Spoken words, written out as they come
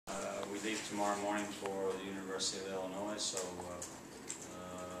leave tomorrow morning for the University of Illinois, so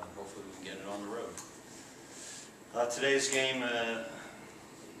hopefully we can get it on the road. Today's game,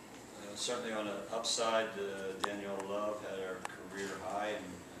 certainly on the upside, Danielle Love had her career high and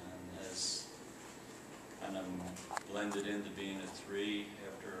has kind of blended into being a 3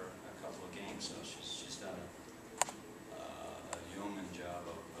 after a couple of games, so she's done a yeoman job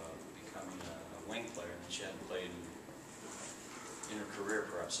of becoming a wing player that she hadn't played in her career,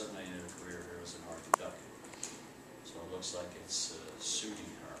 perhaps, certainly in her career here as an Kentucky. So it looks like it's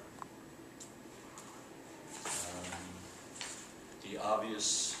suiting her. The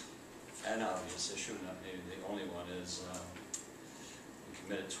obvious issue, not maybe the only one, is we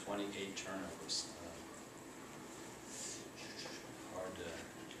committed 28 turnovers. Hard to,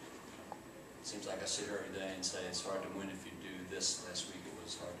 it seems like I sit here every day and say it's hard to win if you do this. Last week it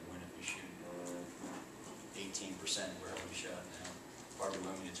was hard to win if you shoot 18% where we shot. Now hard to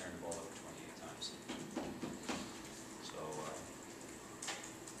win when you turn the ball over 28 times. So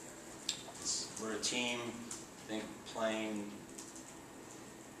we're a team, I think, playing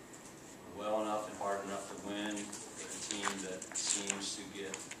well enough and hard enough to win. We're a team that seems to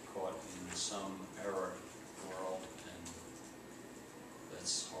get caught in some error world, and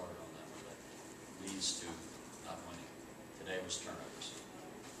that's hard on them. That leads to not winning. Today was turnovers.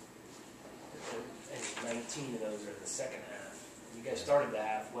 And 19 of those are in the second half. You guys started the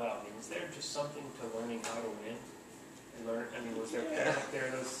half well. I mean, is there just something to learning how to win? And I mean, was there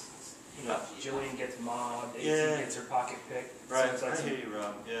those, you know, Jillian gets mobbed, AT gets her pocket picked? Right, I hear you,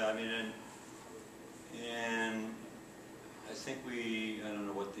 Rob. Yeah, I mean, and I think I don't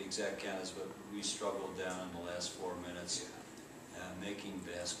know what the exact count is, but we struggled down in the last 4 minutes making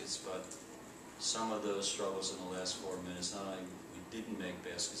baskets, but some of those struggles in the last 4 minutes, not only we didn't make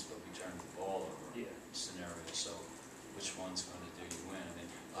baskets, but we turned the ball over scenario. So which one's going to do you win? I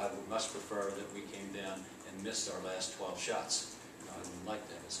mean, I would much prefer that we came down and missed our last 12 shots. I wouldn't like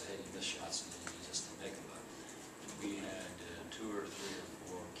that. I'd say, hey, you missed shots and you just didn't make them. But we had 2 or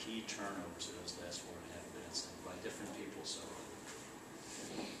 3 or 4 key turnovers in those last 4.5 minutes by different people. So,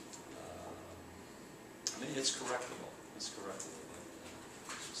 I mean, it's correctable. It's correctable. But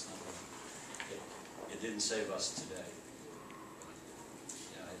it's just not it didn't save us today.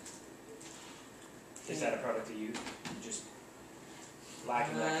 Is that a product of you? Just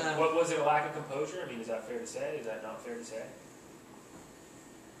lacking that? What was it? A lack of composure? I mean, is that fair to say? Is that not fair to say?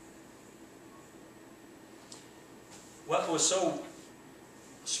 Well, it was so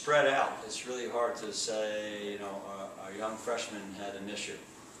spread out. It's really hard to say. You know, our young freshman had an issue.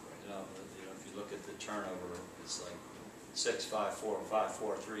 You know, if you look at the turnover, it's like 6, 5, 4, 5,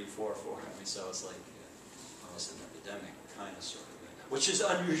 4, 3, 4, 4. I mean, so it's like almost an epidemic kind of sort of thing, which is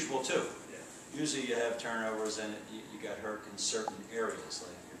unusual too. Usually you have turnovers and you got hurt in certain areas,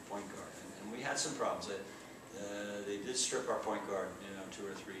 like your point guard. And we had some problems. They did strip our point guard, you know, 2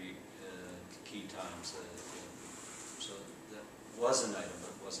 or 3 key times. So that was an item, but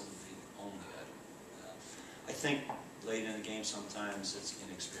it wasn't the only item. I think late in the game sometimes it's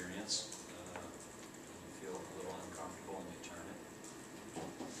inexperience. You feel a little uncomfortable and you turn it.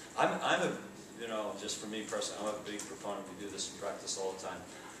 I'm a, you know, just for me personally, I'm a big proponent. We do this in practice all the time.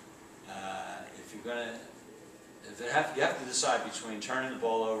 If you're going to, you have to decide between turning the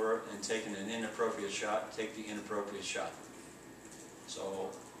ball over and taking an inappropriate shot, take the inappropriate shot.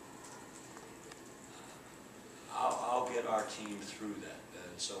 So I'll get our team through that.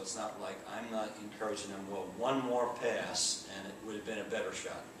 So it's not like I'm not encouraging them, well, one more pass and it would have been a better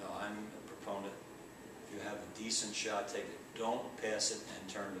shot. No, I'm a proponent. If you have a decent shot, take it. Don't pass it and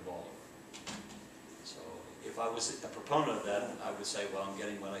turn the ball over. If I was a proponent of that, I would say, well, I'm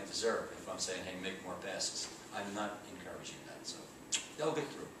getting what I deserve. If I'm saying, hey, make more passes. I'm not encouraging that. So they'll get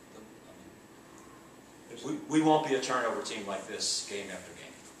through. We won't be a turnover team like this game after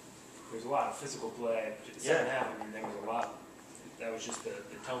game. There's a lot of physical play. The second half, I mean, there was a lot. That was just the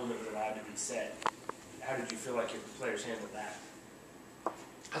tone that was allowed to be set. How did you feel like your players handled that?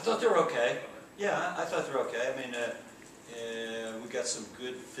 I thought they were okay. Yeah, I thought they were okay. I mean, we got some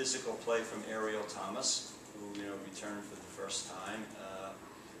good physical play from Ariel Thomas, who, you know, returned for the first time.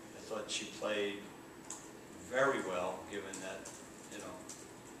 I thought she played very well, given that, you know,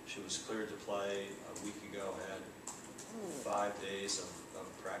 she was cleared to play a week ago, had 5 days of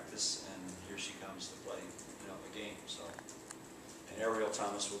practice, and here she comes to play, you know, a game. So, and Ariel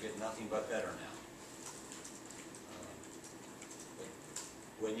Thomas will get nothing but better now. But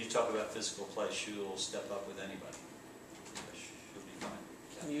when you talk about physical play, she'll step up with anybody. She'll be fine.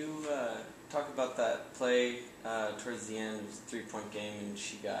 Can you talk about that play towards the end? It was a 3-point game, and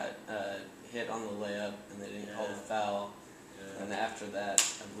she got hit on the layup, and they didn't call the foul. And after that,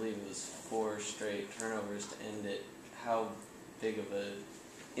 I believe it was 4 straight turnovers to end it. How big of a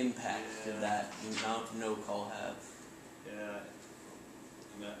impact did that no call have? Yeah,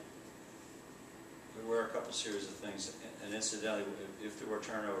 I mean, there were a couple series of things, and incidentally, if there were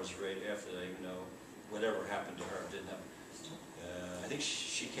turnovers right after that, even though whatever happened to her didn't happen, I think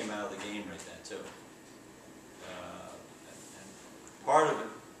she came out of the game right then too. And part of it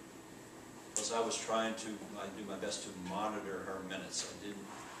was I was trying to, I do my best to monitor her minutes. I didn't.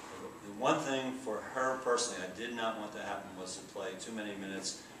 The one thing for her personally, I did not want to happen was to play too many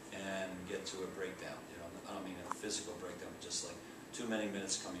minutes and get to a breakdown. You know, I don't mean a physical breakdown, but just like too many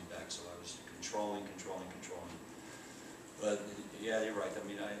minutes coming back. So I was controlling. But yeah, you're right. I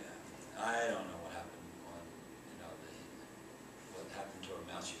mean, I don't know what happened on, you know, what happened to her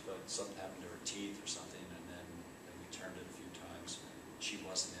mouth. She thought something happened to her teeth or something, and then we turned it a few times. And she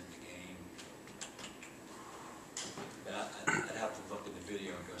wasn't in the game. But I'd have to look at the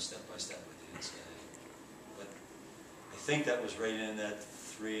video and go step by step with you and say. But I think that was right in that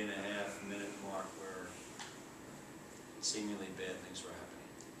 3.5 minute mark where seemingly bad things were happening.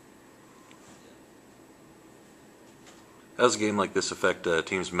 How does a game like this affect a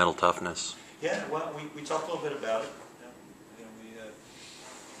team's mental toughness? Yeah, well, we talked a little bit about it.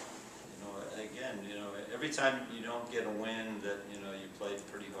 Again, every time you don't get a win, that you played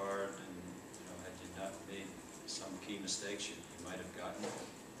pretty hard, and had you not made some key mistakes you might have gotten.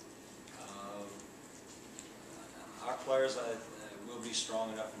 Our players will be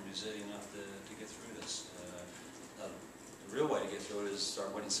strong enough and resilient enough to get through this. The real way to get through it is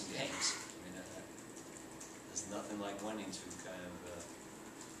start winning some games. There's nothing like winning to kind of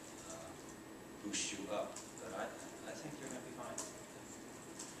boost you up. But I think you're going to be fine.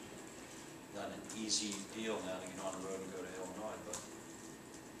 Not an easy deal now to get on the road and go to Illinois, but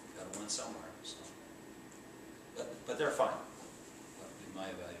you've got to win somewhere. So. But they're fine, in my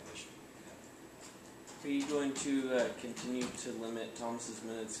evaluation. Yeah. Are you going to continue to limit Thomas's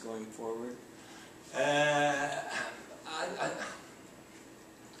minutes going forward?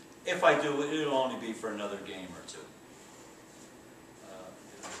 If I do, it'll only be for another game or two.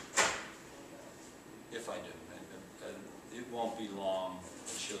 If I do. It won't be long.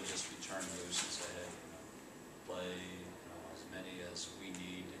 She'll just be turned loose and say, hey, play as many as we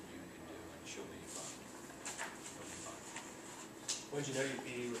need and you can do, and she'll be fine. She'll be fine. When did you know you'd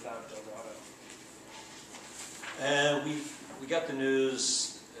be without Delgado? We got the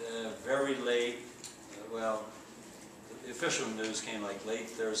news very late. Well, the official news came like late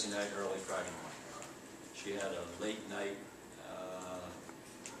Thursday night, early Friday morning. She had a late night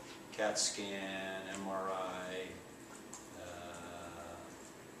CAT scan, MRI,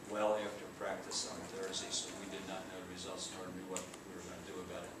 well after practice on Thursday, so we did not know the results nor knew what we were going to do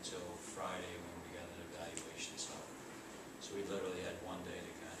about it until Friday when we got an evaluation. So we literally had one day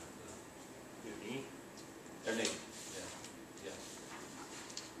to kind of... Your knee? Her knee, yeah.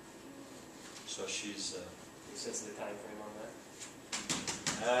 So she's... Any sense of the time frame on that?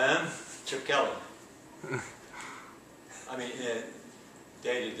 Chip Kelly. I mean,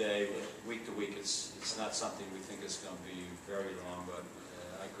 day to day, week to week, it's not something we think is going to be very long, but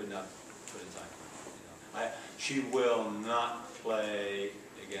I could not put a time frame. She will not play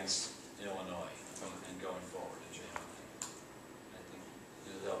against Illinois and going forward. I think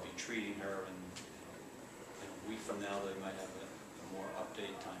they'll be treating her, and a week from now they might have a more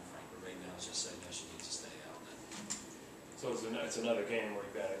updated time frame. But right now, it's just saying that she needs to stay out. So it's another game where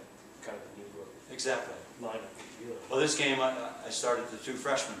you've got kind of a new look. Exactly. Lineup. Well, this game I started the 2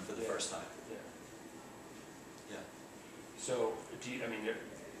 freshmen for the first time. Yeah. So,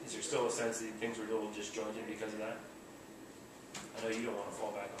 is there still a sense that things were a little disjointed because of that? I know you don't want to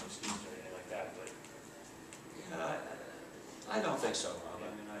fall back on the skis or anything like that, but... I don't think so, Rob.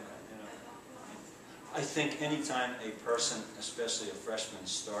 I think anytime a person, especially a freshman,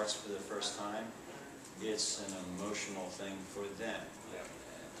 starts for the first time, it's an emotional thing for them.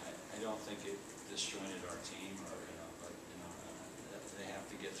 I don't think it disjointed our team, but they have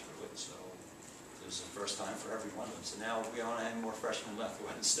to get through it. So it was the first time for every one of them. So now we only have more freshmen left who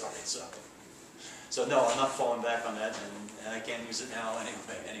haven't started. So no, I'm not falling back on that, and I can't use it now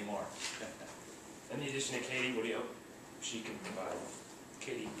anymore. In addition to Katie, what do you hope she can provide?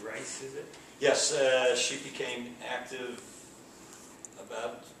 Katie Rice, is it? Yes, she became active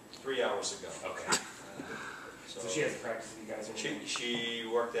about 3 hours ago. Okay. So she has practice with you guys? She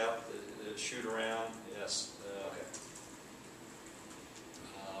worked out the shoot around, yes. Okay.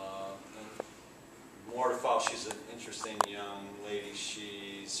 More to follow, she's an interesting young lady.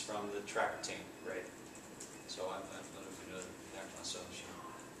 She's from the track team. Right. So I don't know if you know that, so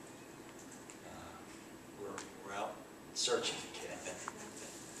we're out searching again.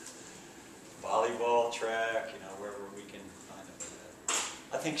 Volleyball, track, wherever we can find it.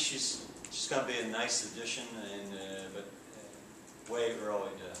 I think she's going to be a nice addition, but way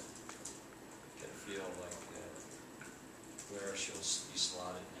early to get a feel like where she'll be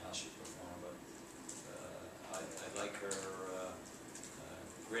slotted and how she'll perform. But I like her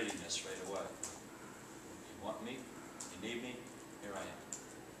grittiness right away. You want me? You need me? Here I am.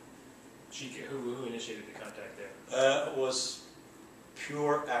 Who initiated the contact there? It was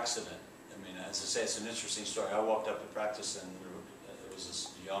pure accident. I mean, as I say, it's an interesting story. I walked up to practice and there was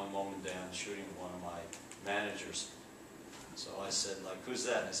this young woman down shooting with one of my managers. So I said, who's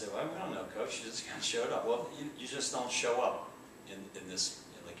that? And I said, well, we don't know, Coach. She just kind of showed up. Well, you just don't show up in this,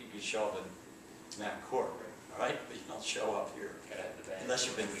 you can show up in Matt Court, all right? But you don't show up here unless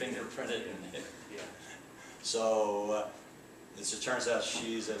you've been fingerprinted. Yeah. So, as it turns out,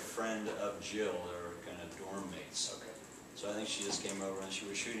 she's a friend of Jill. They're kind of dorm mates. Okay. So I think she just came over and she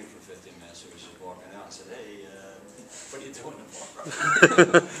was shooting for 15 minutes. She was just walking out and said, hey, what are you doing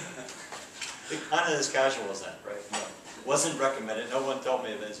tomorrow? Kind of as casual as that, right? No, wasn't recommended. No one told me.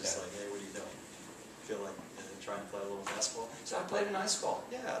 They just like, hey, what are you doing? Feel like trying to play a little basketball? So I played in high school.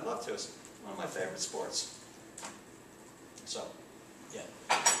 Yeah, I'd love to. It's one of my favorite sports. So, yeah.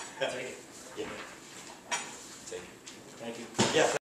 Take it. Yeah. Take it. Thank you. Yeah.